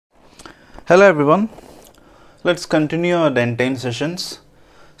Hello everyone, let's continue our dentine sessions.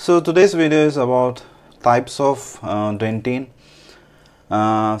 So today's video is about types of dentine.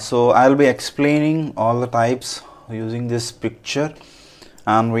 So I'll be explaining all the types using this picture,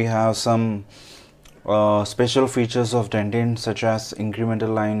 and we have some special features of dentine such as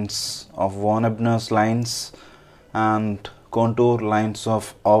incremental lines of von Ebner's lines and contour lines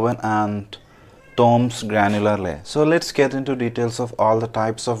of Owen and Tom's granular layer. So let's get into details of all the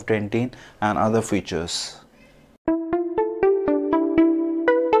types of dentine and other features.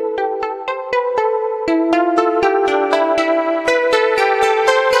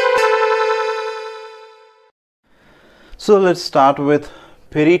 So let's start with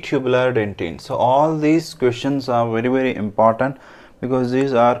peritubular dentine. So all these questions are very important because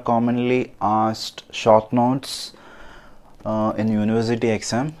these are commonly asked short notes in university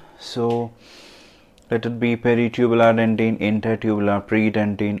exam. So let it be peritubular dentine, intertubular,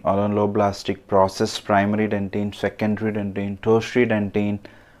 pre-dentine, odontoblastic process, primary dentine, secondary dentine, tertiary dentine,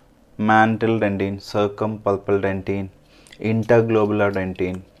 mantle dentine, circumpulpal dentine, interglobular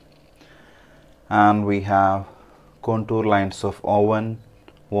dentine, and we have contour lines of Owen,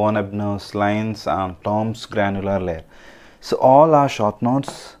 von Ebner's lines and Tom's granular layer. So all are short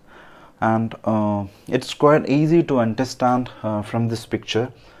notes, and it's quite easy to understand from this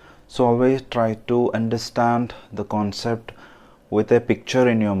picture. So always try to understand the concept with a picture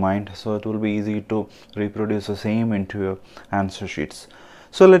in your mind, so it will be easy to reproduce the same into your answer sheets.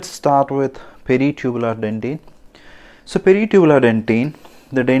 So let's start with peritubular dentine. So peritubular dentine,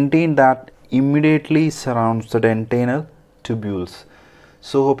 the dentine that immediately surrounds the dentinal tubules.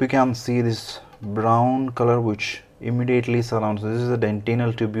 So hope you can see this brown color which immediately surrounds. This is the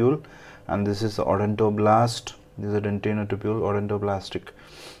dentinal tubule and this is the odontoblast. This is the dentinal tubule, odontoblastic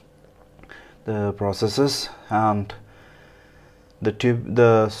the processes, and the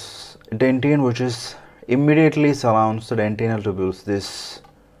dentine which is immediately surrounds the dentinal tubules. This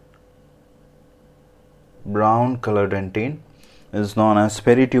brown color dentine is known as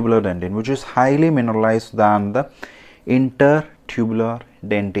peritubular dentine, which is highly mineralized than the intertubular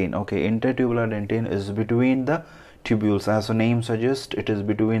dentine. Okay, intertubular dentine is between the tubules. As the name suggests, it is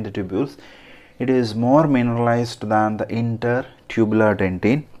between the tubules. It is more mineralized than the intertubular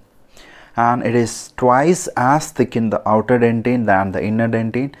dentine, and it is twice as thick in the outer dentine than the inner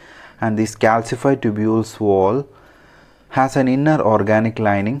dentine, and this calcified tubules wall has an inner organic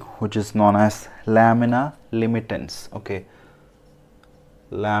lining which is known as lamina limitans. Okay,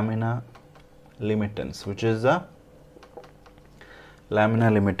 lamina limitans, which is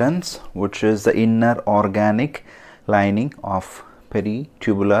the inner organic lining of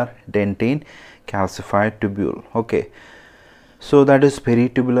peritubular dentine calcified tubule. Okay, so that is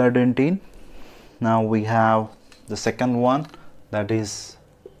peritubular dentine. Now we have the second one, that is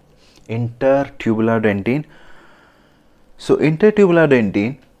intertubular dentine. So intertubular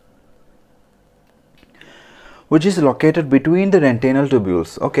dentine, which is located between the dentinal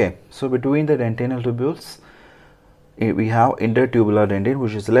tubules. Okay, so between the dentinal tubules we have intertubular dentine,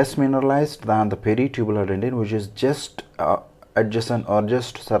 which is less mineralized than the peritubular dentine, which is just adjacent or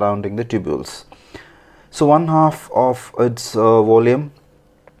just surrounding the tubules. So one half of its volume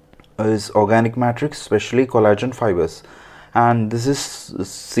is organic matrix, especially collagen fibers, and this is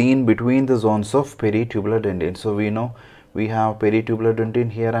seen between the zones of peritubular dentine. So we know we have peritubular dentine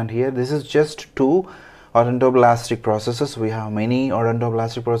here and here. This is just two odontoblastic processes. We have many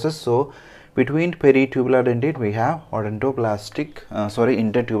odontoblastic processes. So between peritubular dentine we have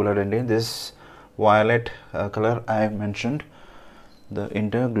intertubular dentine. This violet color I have mentioned, the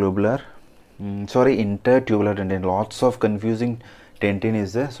intertubular dentine. Lots of confusing dentine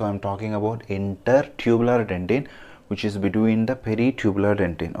is there, so I am talking about intertubular dentine, which is between the peritubular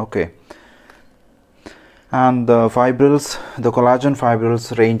dentine. Okay, and the fibrils, the collagen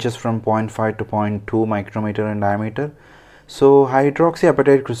fibrils ranges from 0.5 to 0.2 micrometer in diameter. So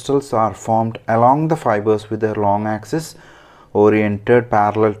hydroxyapatite crystals are formed along the fibers with their long axis oriented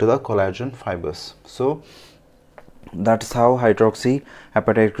parallel to the collagen fibers. So that's how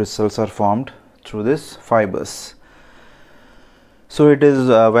hydroxyapatite crystals are formed, through these fibers. So it is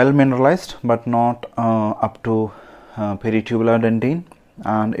well mineralized but not up to peritubular dentine,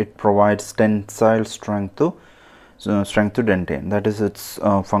 and it provides tensile strength to dentine. That is its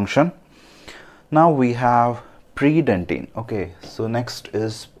function. Now we have pre-dentine. Okay, so next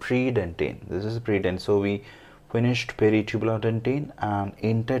is pre-dentine. This is pre-dentine. So we finished peritubular dentine and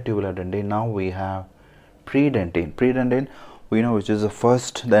intertubular dentine. Now we have pre-dentine. Pre-dentine, we know, which is the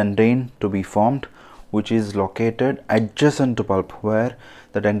first dentine to be formed, which is located adjacent to pulp, where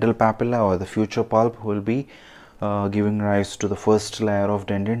the dental papilla or the future pulp will be giving rise to the first layer of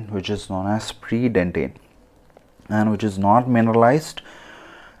dentin, which is known as pre-dentin, and which is not mineralized.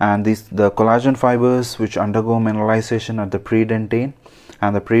 And the collagen fibers which undergo mineralization at the pre-dentin,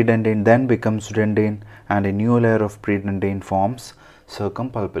 and the pre-dentin then becomes dentin, and a new layer of pre-dentin forms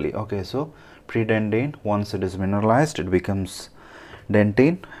circumpulpally. Okay, so pre-dentin, once it is mineralized, it becomes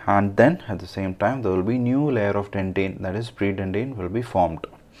dentin, and then at the same time there will be new layer of dentin, that is pre-dentin, will be formed.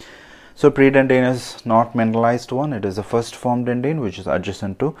 So pre-dentin is not mineralized one, it is the first formed dentin which is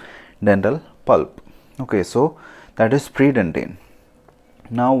adjacent to dental pulp. Okay, so that is pre-dentin.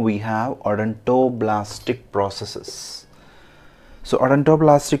 Now we have odontoblastic processes. So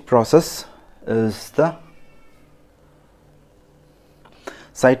odontoblastic process is the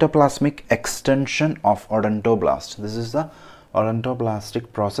cytoplasmic extension of odontoblast. This is the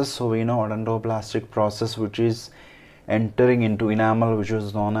odontoblastic process. So we know odontoblastic process which is entering into enamel, which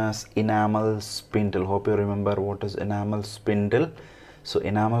is known as enamel spindle. Hope you remember what is enamel spindle. So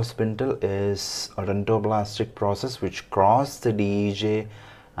enamel spindle is odontoblastic process which cross the DEJ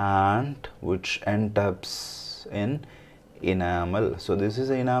and which ends up in enamel. So this is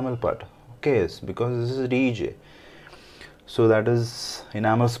the enamel part. Okay, because this is DEJ. So that is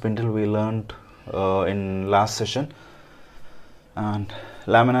enamel spindle we learned in last session. And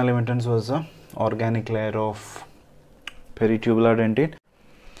lamina limitans was the organic layer of peritubular dentin.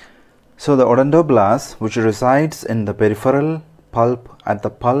 So the odontoblast, which resides in the peripheral pulp at the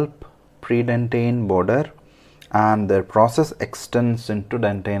pulp predentin border, and their process extends into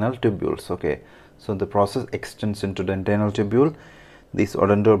dentinal tubules. Okay, so the process extends into dentinal tubule. These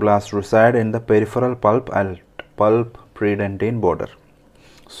odontoblasts reside in the peripheral pulp at pulp predentin border.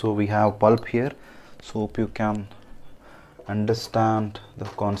 So we have pulp here, so hope you can understand the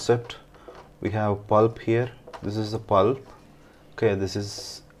concept. We have pulp here, this is the pulp. Okay, this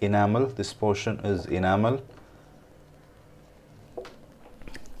is enamel, this portion is enamel.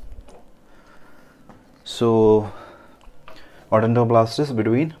 So odontoblast is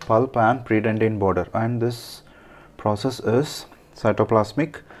between pulp and predentin border, and this process is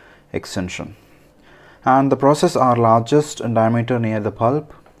cytoplasmic extension. And the process are largest in diameter near the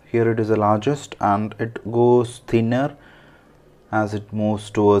pulp. Here it is the largest, and it goes thinner as it moves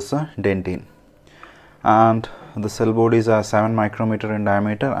towards the dentin. And the cell bodies are 7 micrometer in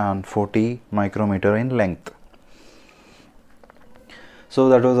diameter and 40 micrometer in length. So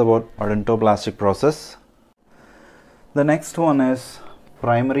that was about odontoblastic process. The next one is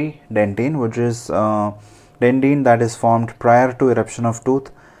primary dentin, which is dentin that is formed prior to eruption of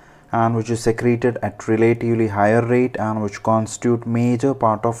tooth and which is secreted at relatively higher rate and which constitute major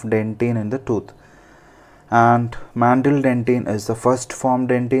part of dentin in the tooth. And mantle dentin is the first formed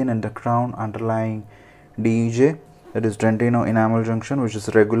dentin in the crown underlying DEJ, that is dentino-enamel junction, which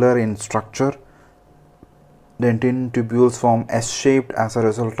is regular in structure. Dentin tubules form S-shaped as a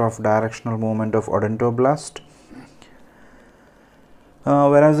result of directional movement of odontoblast.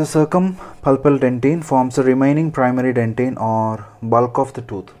 Whereas the circumpulpal dentin forms the remaining primary dentin or bulk of the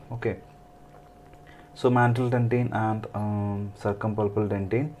tooth. Okay, so mantle dentin and circumpulpal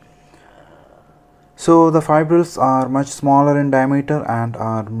dentin. So the fibrils are much smaller in diameter and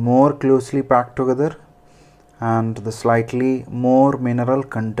are more closely packed together, and the slightly more mineral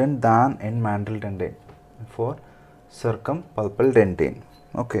content than in mantle dentin for circumpulpal dentin.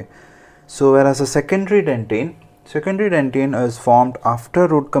 Okay, so whereas a secondary dentin is formed after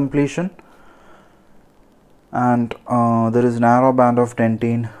root completion, and there is narrow band of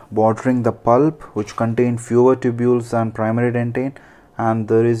dentin bordering the pulp which contain fewer tubules than primary dentin, and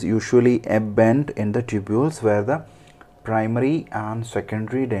there is usually a bend in the tubules where the primary and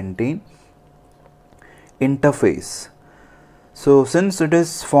secondary dentin interface. So since it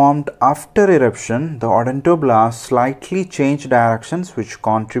is formed after eruption, the odontoblast slightly change directions, which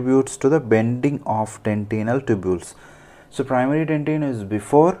contributes to the bending of dentinal tubules. So primary dentin is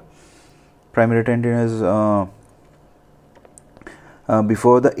before, primary dentin is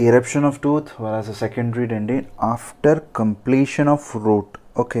before the eruption of tooth, whereas the secondary dentin after completion of root.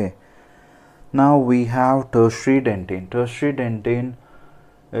 Okay, now we have tertiary dentin. Tertiary dentin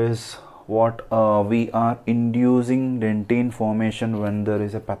is what we are inducing dentin formation when there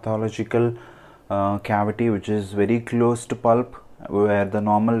is a pathological cavity which is very close to pulp, where the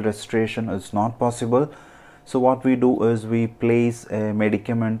normal restoration is not possible. So what we do is we place a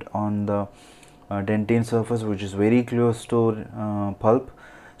medicament on the dentin surface which is very close to pulp.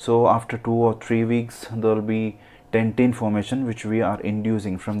 So after 2 or 3 weeks there will be dentin formation which we are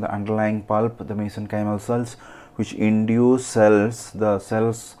inducing from the underlying pulp, the mesenchymal cells which induce cells, the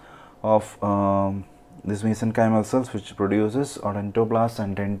cells of this mesenchymal cells which produces odontoblasts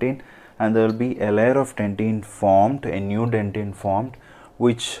and dentin, and there will be a layer of dentin formed, a new dentin formed,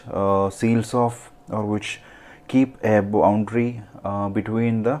 which seals off or which keep a boundary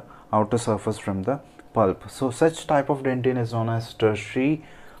between the outer surface from the pulp. So such type of dentin is known as tertiary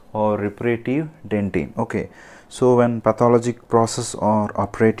or reparative dentin. Okay, so when pathologic process or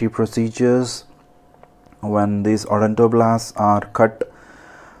operative procedures, when these odontoblasts are cut,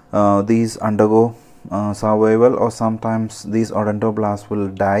 these undergo survival, or sometimes these odontoblasts will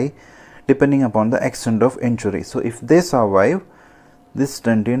die depending upon the extent of injury. So if they survive, this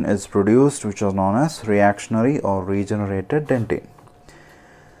dentin is produced, which is known as reactionary or regenerated dentin.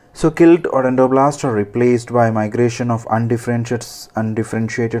 So killed odontoblasts are replaced by migration of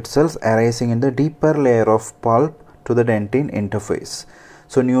undifferentiated cells arising in the deeper layer of pulp to the dentin interface.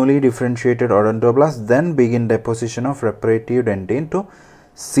 So newly differentiated odontoblasts then begin deposition of reparative dentin to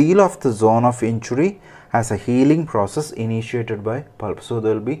seal off the zone of injury as a healing process initiated by pulp. So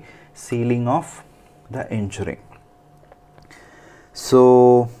there will be sealing of the injury.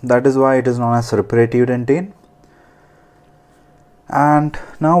 So that is why it is known as reparative dentin. And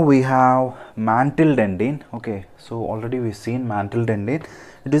now we have mantle dentin. Okay, so already we've seen mantle dentin.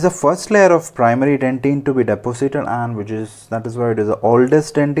 It is the first layer of primary dentin to be deposited, and that is why it is the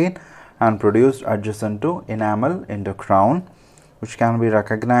oldest dentin and produced adjacent to enamel in the crown, which can be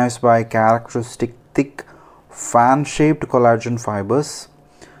recognized by characteristic thick fan-shaped collagen fibers,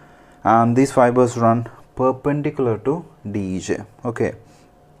 and these fibers run perpendicular to DEJ. Okay,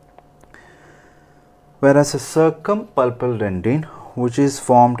 whereas a circumpulpal dentin, which is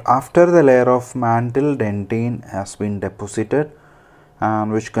formed after the layer of mantle dentin has been deposited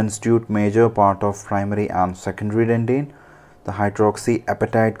and which constitute major part of primary and secondary dentin. The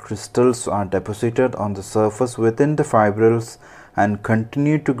hydroxyapatite crystals are deposited on the surface within the fibrils and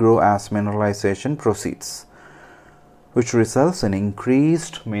continue to grow as mineralization proceeds, which results in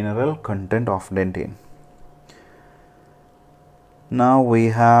increased mineral content of dentin. Now we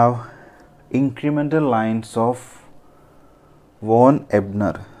have incremental lines of von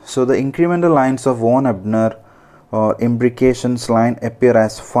Ebner. So the incremental lines of von Ebner or imbrications line appear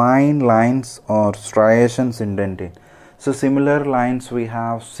as fine lines or striations in dentin. So similar lines we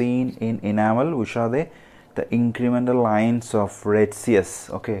have seen in enamel, which are the incremental lines of Retzius.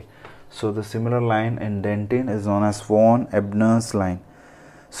 Okay, so the similar line in dentin is known as von Ebner's line.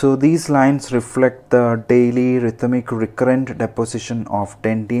 So these lines reflect the daily rhythmic recurrent deposition of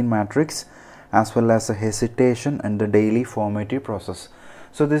dentin matrix as well as a hesitation in the daily formative process.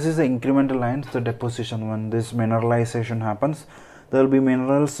 So this is the incremental lines, the deposition. When this mineralization happens, there will be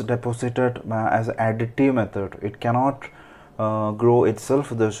minerals deposited as additive method. It cannot grow itself.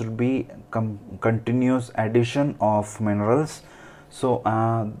 There should be continuous addition of minerals. So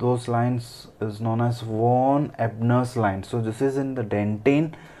those lines is known as von Ebner's line. So this is in the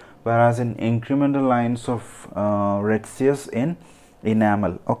dentin, whereas in incremental lines of Retzius in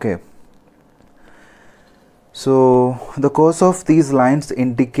enamel. Okay, so the course of these lines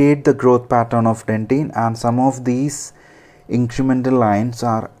indicate the growth pattern of dentin, and some of these incremental lines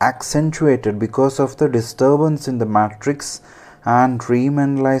are accentuated because of the disturbance in the matrix and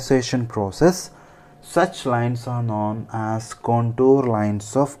remineralization process. Such lines are known as contour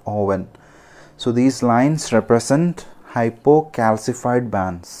lines of Owen. So these lines represent hypocalcified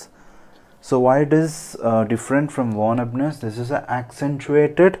bands. So why it is different from von Ebner's? This is an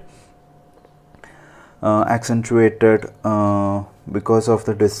accentuated because of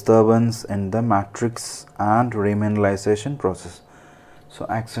the disturbance in the matrix and remineralization process. So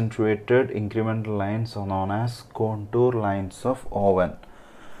accentuated incremental lines are known as contour lines of Owen.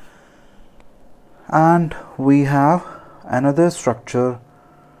 And we have another structure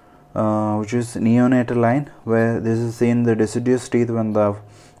which is neonatal line, where this is in the deciduous teeth. When the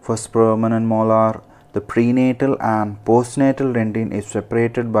first permanent molar, the prenatal and postnatal dentin is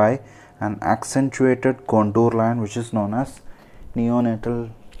separated by an accentuated contour line, which is known as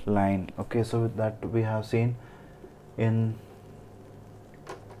neonatal line. Okay, so that we have seen in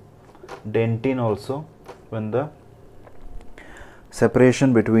dentin also, when the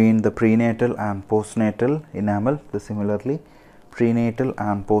separation between the prenatal and postnatal enamel, similarly prenatal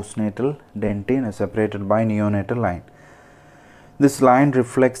and postnatal dentin is separated by neonatal line. This line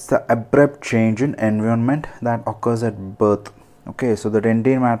reflects the abrupt change in environment that occurs at birth. Okay, so the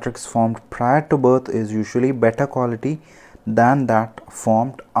dentin matrix formed prior to birth is usually better quality than that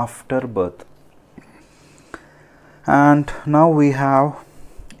formed after birth. And now we have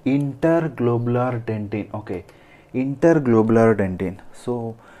interglobular dentin. Okay, interglobular dentin.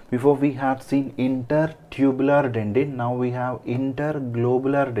 So before we had seen intertubular dentin, now we have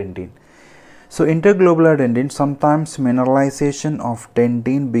interglobular dentin. So interglobular dentin, sometimes mineralization of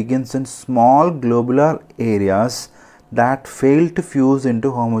dentin begins in small globular areas that fail to fuse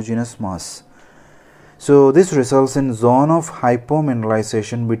into homogeneous mass. So this results in zone of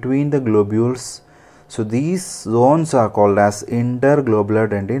hypomineralization between the globules. So these zones are called as interglobular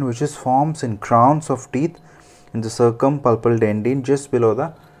dentin, which is forms in crowns of teeth in the circumpulpal dentin just below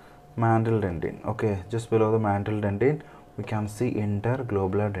the mantle dentin. Okay, just below the mantle dentin we can see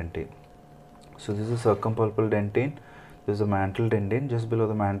interglobular dentin. So this is circumpulpal dentin, this is the mantle dentin. Just below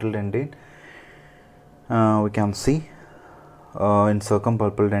the mantle dentin we can see in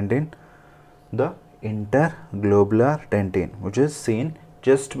circumpulpal dentin the interglobular dentin, which is seen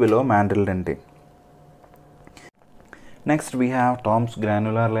just below mantle dentin. Next we have Tom's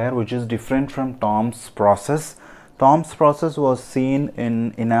granular layer, which is different from Tom's process. Tom's process was seen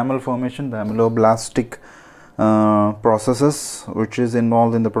in enamel formation, the ameloblastic processes which is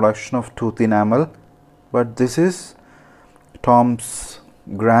involved in the production of tooth enamel, but this is Tom's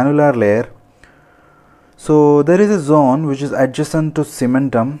granular layer. So there is a zone which is adjacent to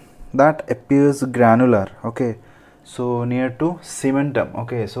cementum that appears granular. Okay, so near to cementum.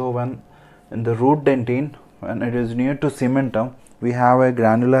 Okay, so when in the root dentin, when it is near to cementum, we have a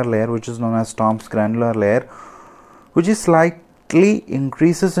granular layer which is known as Tom's granular layer, which is slightly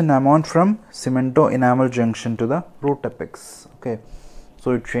increases in amount from cemento-enamel junction to the root apex. Okay,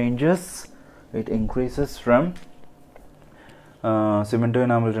 so it changes, it increases from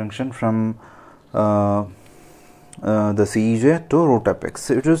cemento-enamel junction from the CEJ to root apex.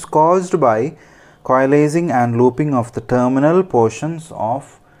 It is caused by coalescing and looping of the terminal portions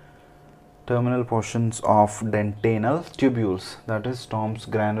of dentinal tubules. That is Tom's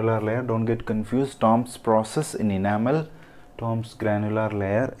granular layer. Don't get confused. Tom's process in enamel, Tom's granular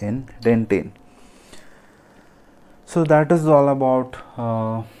layer in dentin. So that is all about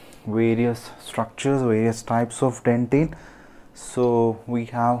various structures, various types of dentin. So we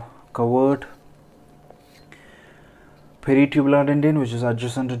have covered peritubular dentin, which is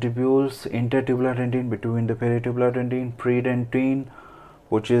adjacent to tubules, intertubular dentin between the peritubular dentin, predentin,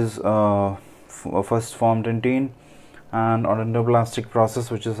 which is first formed dentin, and odontoblastic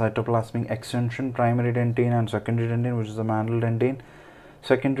process, which is cytoplasmic extension, primary dentin, and secondary dentin, which is the mantle dentin,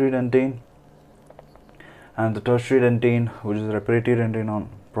 secondary dentin, and the tertiary dentin, which is the reparative dentin on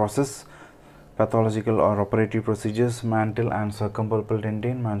process, pathological or operative procedures, mantle and circumpulpal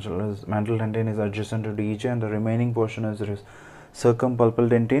dentin. Mantle dentin is adjacent to DEJ, and the remaining portion is circumpulpal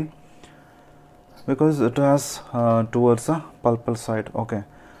dentin, because it has towards the pulpal side. Okay,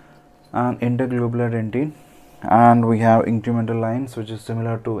 and interglobular dentin, and we have incremental lines, which is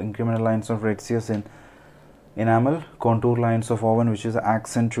similar to incremental lines of Retzius in enamel, contour lines of Owen, which is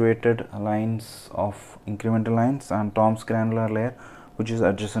accentuated lines of incremental lines, and Tom's granular layer, which is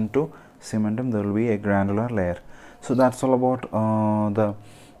adjacent to cementum. There will be a granular layer. So that's all about the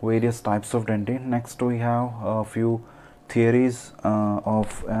various types of dentin. Next we have a few theories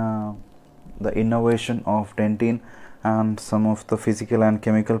of the innovation of dentin and some of the physical and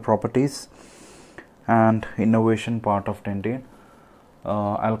chemical properties and innovation part of dentin.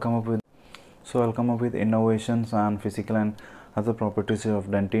 I'll come up with innovations and physical and other properties of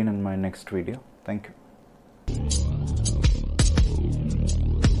dentin in my next video. Thank you.